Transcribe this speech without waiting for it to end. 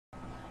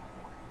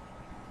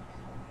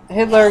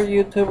Hey there,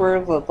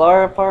 YouTubers, it's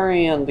RFR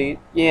Andy.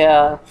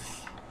 Yeah,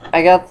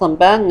 I got some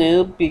bad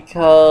news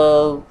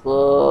because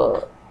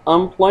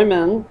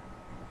unemployment,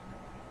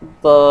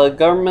 the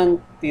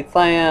government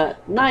decided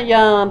not yet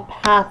on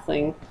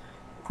passing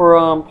for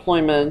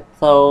unemployment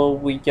so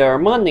we get our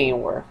money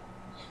worth.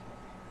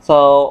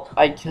 So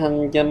I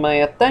can get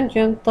my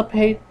extension to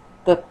pay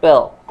the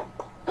bill.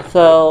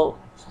 So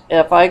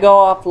if I go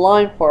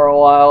offline for a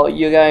while,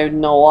 you guys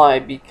know why.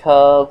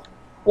 Because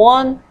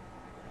one,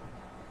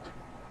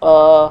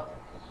 uh,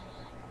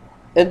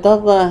 it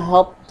doesn't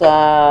help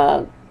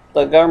that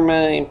the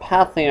government ain't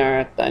passing our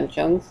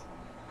extensions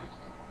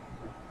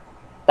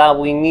that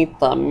we need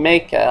to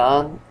make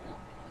it.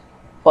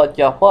 But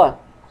guess what?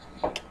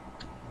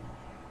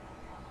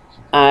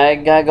 I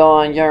gotta go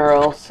on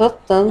general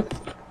assistance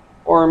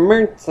or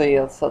emergency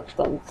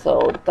assistance.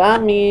 So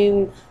that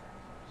means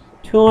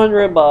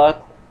 200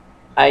 bucks.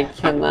 I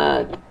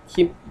can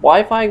keep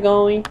Wi-Fi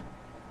going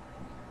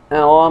and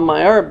all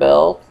my other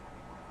bills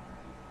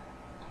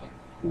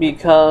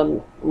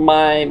because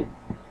my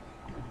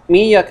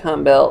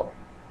MediaCom bill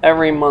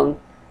every month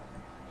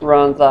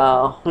runs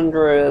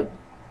 100,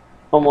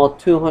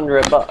 almost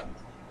 200 bucks.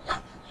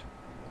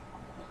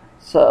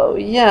 So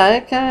yeah,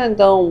 it kinda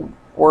don't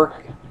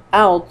work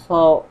out,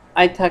 so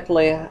I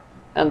technically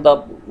end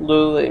up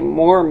losing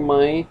more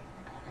money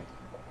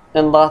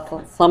unless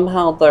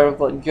somehow there's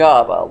a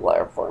job out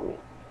there for me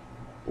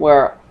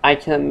where I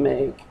can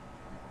make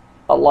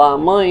a lot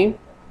of money.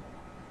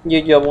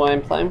 You get what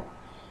I'm saying?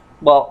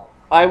 Well,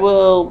 I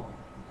will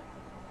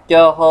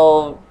get a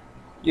hold of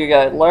you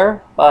guys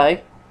later.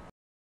 Bye.